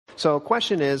So a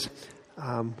question is,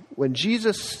 when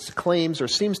Jesus claims or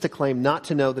seems to claim not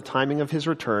to know the timing of his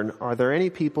return, are there any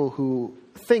people who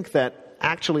think that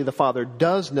actually the Father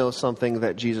does know something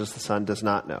that Jesus the Son does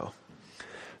not know?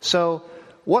 So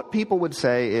what people would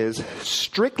say is,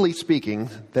 strictly speaking,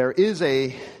 there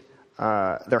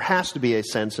has to be a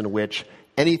sense in which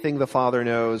anything the Father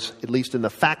knows, at least in the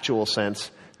factual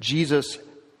sense, Jesus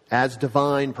as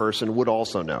divine person would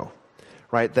also know.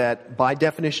 Right? That by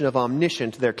definition of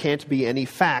omniscient, there can't be any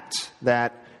facts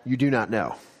that you do not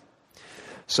know.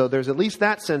 So there's at least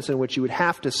that sense in which you would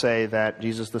have to say that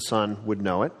Jesus the Son would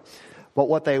know it. But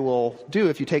what they will do,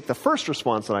 if you take the first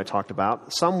response that I talked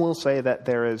about, some will say that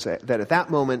that at that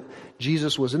moment,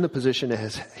 Jesus was in the position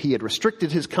as he had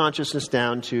restricted his consciousness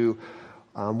down to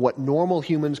what normal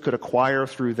humans could acquire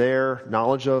through their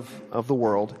knowledge of the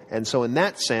world. And so in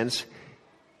that sense,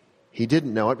 he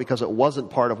didn't know it because it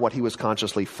wasn't part of what he was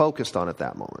consciously focused on at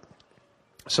that moment.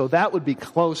 So that would be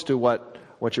close to what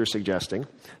you're suggesting.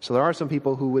 So there are some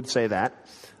people who would say that.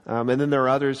 And then there are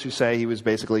others who say he was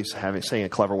basically saying a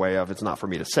clever way of, it's not for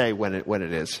me to say when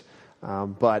it is.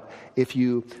 But if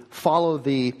you follow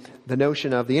the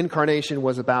notion of the incarnation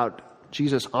was about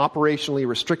Jesus operationally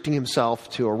restricting himself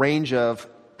to a range of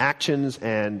actions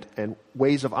and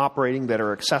ways of operating that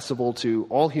are accessible to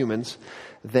all humans,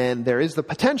 then there is the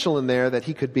potential in there that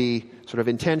he could be sort of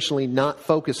intentionally not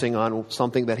focusing on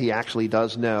something that he actually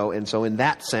does know, and so in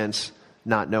that sense,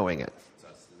 not knowing it. So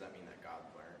does that mean that God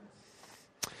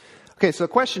learns? Okay, so the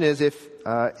question is,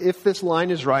 if this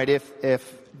line is right,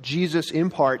 if Jesus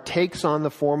in part takes on the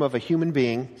form of a human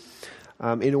being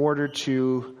in order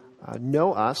to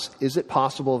know us, is it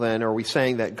possible then, or are we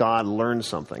saying that God learns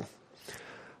something?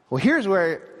 Well, here's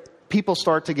where people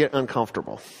start to get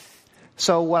uncomfortable.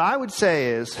 So what I would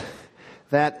say is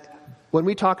that when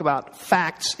we talk about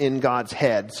facts in God's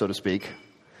head, so to speak,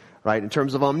 right, in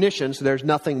terms of omniscience, there's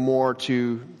nothing more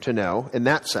to know in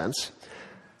that sense.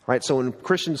 Right? So when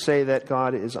Christians say that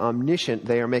God is omniscient,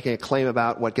 they are making a claim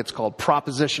about what gets called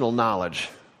propositional knowledge.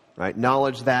 Right?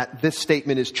 Knowledge that this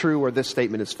statement is true or this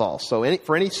statement is false. So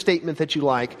for any statement that you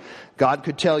like, God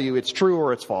could tell you it's true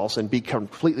or it's false and be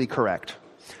completely correct.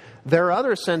 There are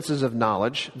other senses of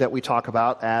knowledge that we talk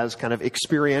about as kind of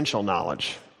experiential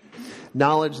knowledge.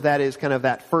 Knowledge that is kind of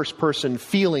that first-person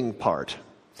feeling part.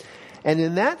 And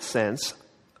in that sense,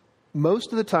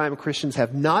 most of the time Christians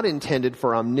have not intended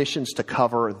for omniscience to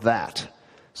cover that.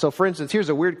 So for instance, here's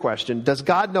a weird question. Does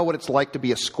God know what it's like to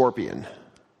be a scorpion?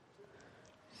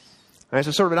 And it's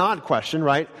a sort of an odd question,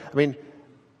 right? I mean,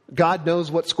 God knows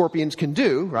what scorpions can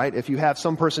do, right? If you have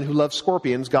some person who loves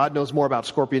scorpions, God knows more about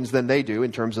scorpions than they do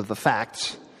in terms of the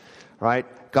facts, right?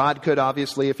 God could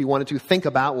obviously, if he wanted to, think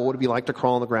about what would it be like to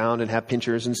crawl on the ground and have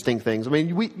pinchers and sting things. I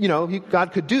mean,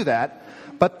 God could do that,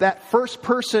 but that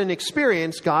first-person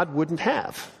experience God wouldn't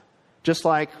have. Just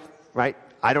like, right,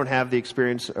 I don't have the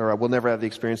experience, or I will never have the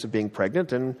experience of being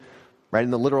pregnant, and right,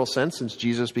 in the literal sense, since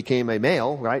Jesus became a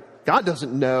male, right, God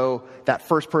doesn't know that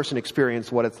first-person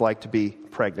experience, what it's like to be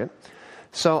pregnant.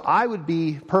 So I would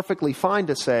be perfectly fine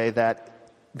to say that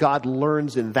God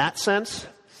learns in that sense,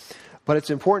 but it's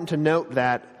important to note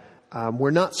that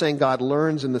we're not saying God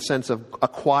learns in the sense of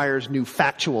acquires new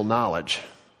factual knowledge,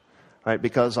 right?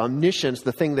 Because omniscience,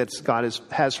 the thing that God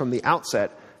has from the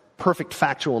outset, perfect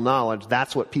factual knowledge,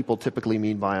 that's what people typically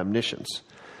mean by omniscience.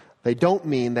 They don't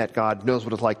mean that God knows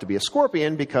what it's like to be a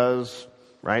scorpion because,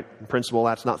 right, in principle,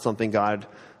 that's not something God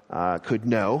could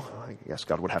know. I guess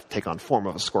God would have to take on form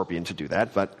of a scorpion to do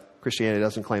that, but Christianity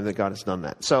doesn't claim that God has done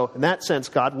that. So in that sense,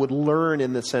 God would learn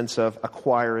in the sense of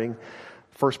acquiring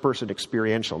first-person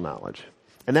experiential knowledge.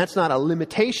 And that's not a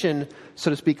limitation,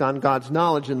 so to speak, on God's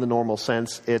knowledge in the normal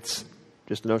sense. It's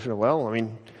just a notion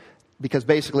of, because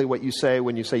basically what you say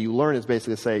when you say you learn is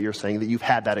basically you're saying that you've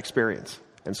had that experience.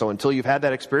 And so until you've had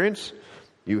that experience,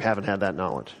 you haven't had that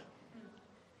knowledge.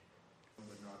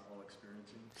 But not all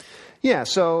experiencing? Yeah,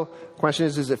 so the question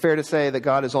is it fair to say that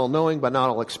God is all-knowing but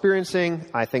not all experiencing?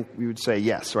 I think we would say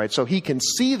yes, right? So he can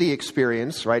see the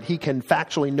experience, right? He can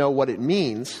factually know what it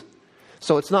means.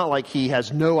 So it's not like he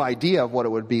has no idea of what it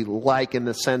would be like in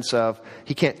the sense of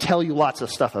he can't tell you lots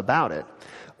of stuff about it.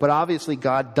 But obviously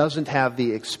God doesn't have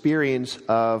the experience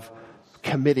of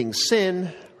committing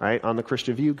sin, right? On the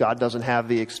Christian view, God doesn't have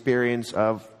the experience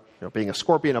of being a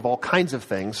scorpion, of all kinds of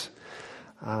things.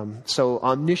 So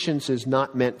omniscience is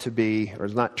not meant to be, or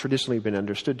has not traditionally been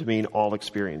understood to mean all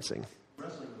experiencing.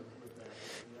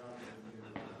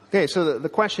 Okay, so the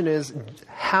question is,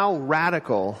 how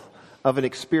radical of an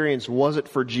experience was it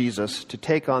for Jesus to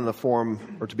take on the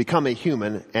form, or to become a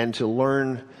human, and to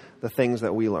learn the things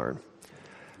that we learn?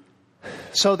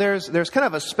 So there's kind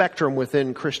of a spectrum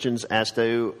within Christians as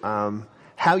to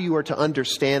how you are to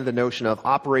understand the notion of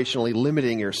operationally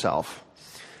limiting yourself.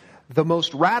 The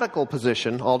most radical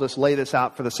position, I'll just lay this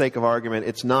out for the sake of argument,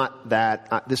 it's not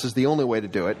that this is the only way to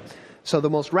do it. So the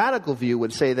most radical view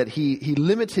would say that he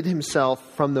limited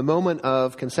himself from the moment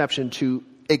of conception to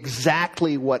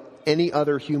exactly what any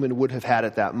other human would have had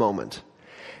at that moment.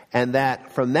 And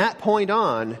that from that point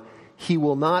on, he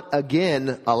will not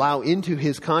again allow into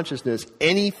his consciousness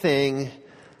anything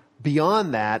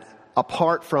beyond that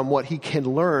apart from what he can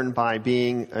learn by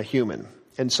being a human.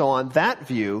 And so on that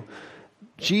view,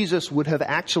 Jesus would have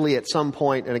actually at some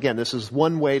point, and again, this is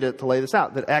one way to lay this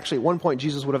out, that actually at one point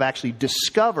Jesus would have actually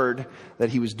discovered that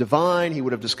he was divine. He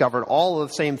would have discovered all of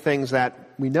the same things that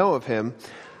we know of him.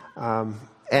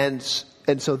 And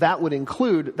so that would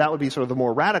be sort of the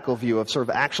more radical view of sort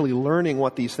of actually learning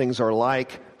what these things are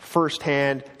like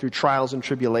firsthand through trials and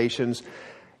tribulations.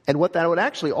 And what that would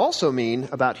actually also mean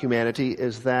about humanity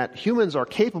is that humans are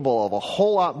capable of a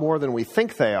whole lot more than we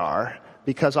think they are,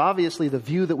 because obviously the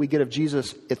view that we get of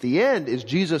Jesus at the end is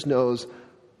Jesus knows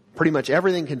pretty much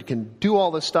everything, can do all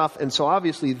this stuff. And so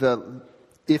obviously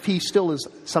if he still is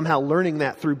somehow learning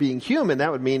that through being human,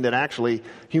 that would mean that actually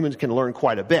humans can learn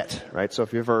quite a bit, right? So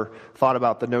if you ever thought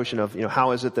about the notion of,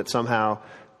 how is it that somehow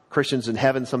Christians in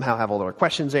heaven somehow have all their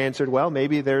questions answered? Well,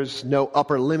 maybe there's no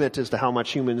upper limit as to how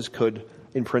much humans could,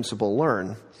 in principle,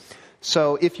 learn.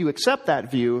 So if you accept that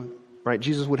view, right,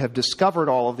 Jesus would have discovered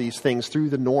all of these things through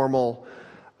the normal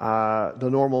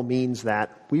means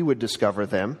that we would discover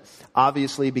them.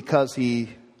 Obviously, because he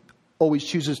always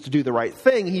chooses to do the right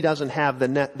thing, he doesn't have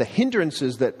the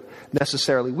hindrances that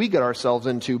necessarily we get ourselves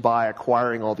into by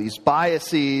acquiring all these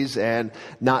biases and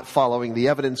not following the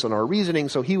evidence on our reasoning.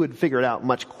 So he would figure it out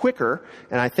much quicker.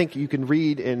 And I think you can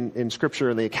read in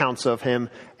Scripture the accounts of him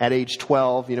at age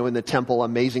 12, in the temple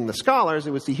amazing the scholars.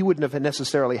 He wouldn't have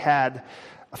necessarily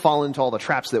fallen into all the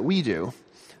traps that we do.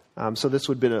 So this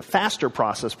would have been a faster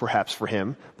process perhaps for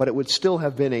him, but it would still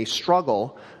have been a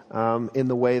struggle in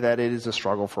the way that it is a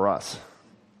struggle for us.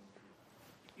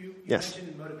 You yes.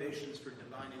 mentioned motivations for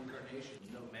divine incarnation.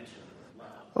 No mention of love.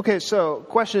 Okay, so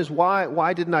question is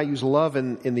why didn't I use love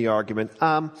in the argument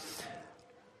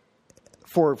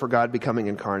for God becoming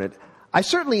incarnate? I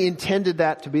certainly intended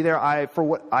that to be there. I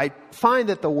find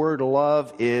that the word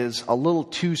love is a little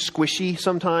too squishy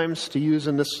sometimes to use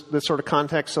in this sort of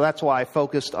context. So that's why I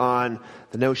focused on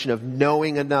the notion of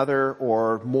knowing another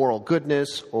or moral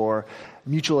goodness or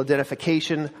mutual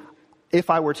identification. If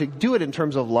I were to do it in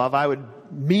terms of love, I would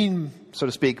mean, so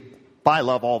to speak, by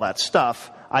love all that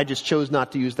stuff. I just chose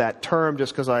not to use that term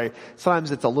just because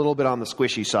sometimes it's a little bit on the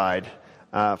squishy side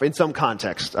in some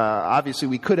context. Obviously,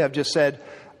 we could have just said,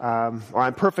 or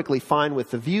I'm perfectly fine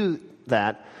with the view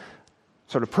that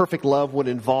sort of perfect love would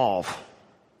involve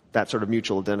that sort of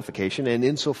mutual identification. And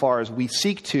insofar as we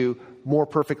seek to more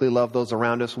perfectly love those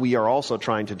around us, we are also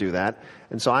trying to do that.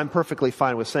 And so I'm perfectly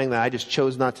fine with saying that. I just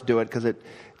chose not to do it because it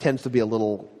tends to be a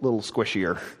little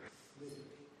squishier.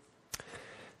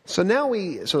 So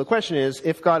the question is,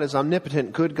 if God is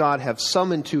omnipotent, could God have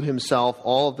summoned to himself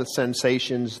all of the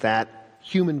sensations that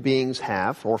human beings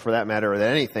have, or for that matter, that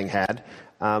anything had,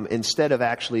 instead of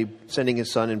actually sending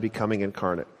his son and becoming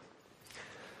incarnate?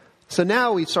 So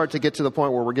now we start to get to the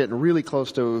point where we're getting really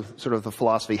close to sort of the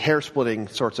philosophy, hair-splitting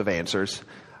sorts of answers.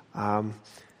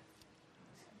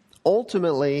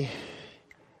 Ultimately,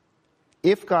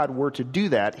 if God were to do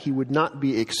that, he would not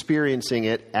be experiencing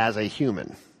it as a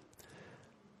human.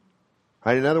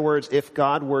 Right? In other words, if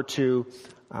God were to,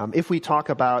 if we talk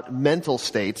about mental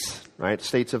states, right,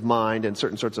 states of mind and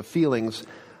certain sorts of feelings,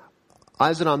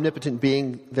 as an omnipotent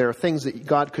being, there are things that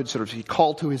God could sort of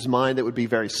call to his mind that would be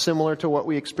very similar to what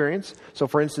we experience. So,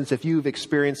 for instance, if you've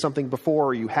experienced something before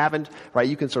or you haven't, right,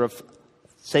 you can sort of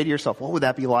say to yourself, what would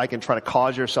that be like, and try to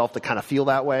cause yourself to kind of feel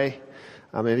that way.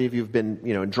 Maybe if you've been,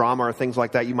 in drama or things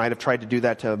like that, you might have tried to do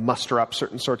that to muster up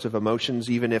certain sorts of emotions,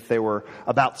 even if they were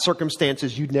about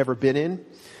circumstances you'd never been in.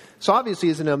 So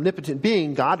obviously, as an omnipotent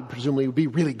being, God presumably would be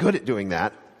really good at doing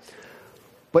that.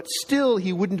 But still,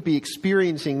 he wouldn't be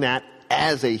experiencing that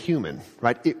as a human,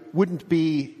 right? It wouldn't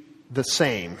be the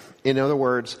same. In other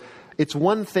words, it's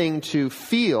one thing to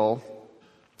feel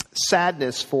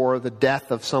sadness for the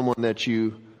death of someone that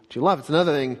you love. It's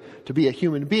another thing to be a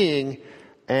human being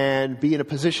and be in a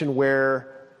position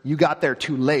where you got there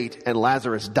too late and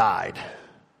Lazarus died.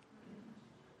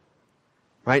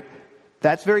 Right?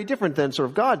 That's very different than sort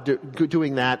of God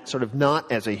doing that sort of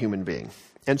not as a human being.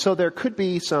 And so there could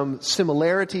be some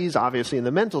similarities, obviously, in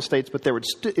the mental states, but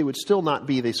it would still not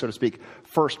be the, so to speak,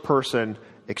 first-person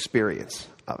experience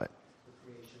of it.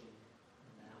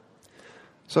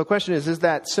 So the question is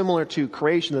that similar to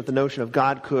creation, that the notion of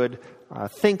God could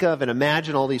think of and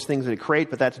imagine all these things that He create,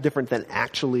 but that's different than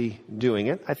actually doing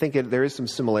it? I think there is some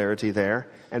similarity there.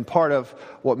 And part of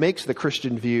what makes the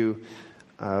Christian view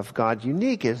of God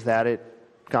unique is that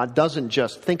God doesn't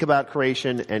just think about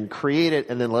creation and create it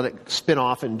and then let it spin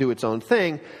off and do its own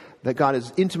thing, that God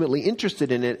is intimately interested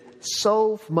in it,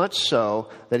 so much so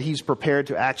that He's prepared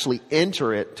to actually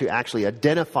enter it, to actually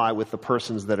identify with the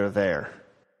persons that are there.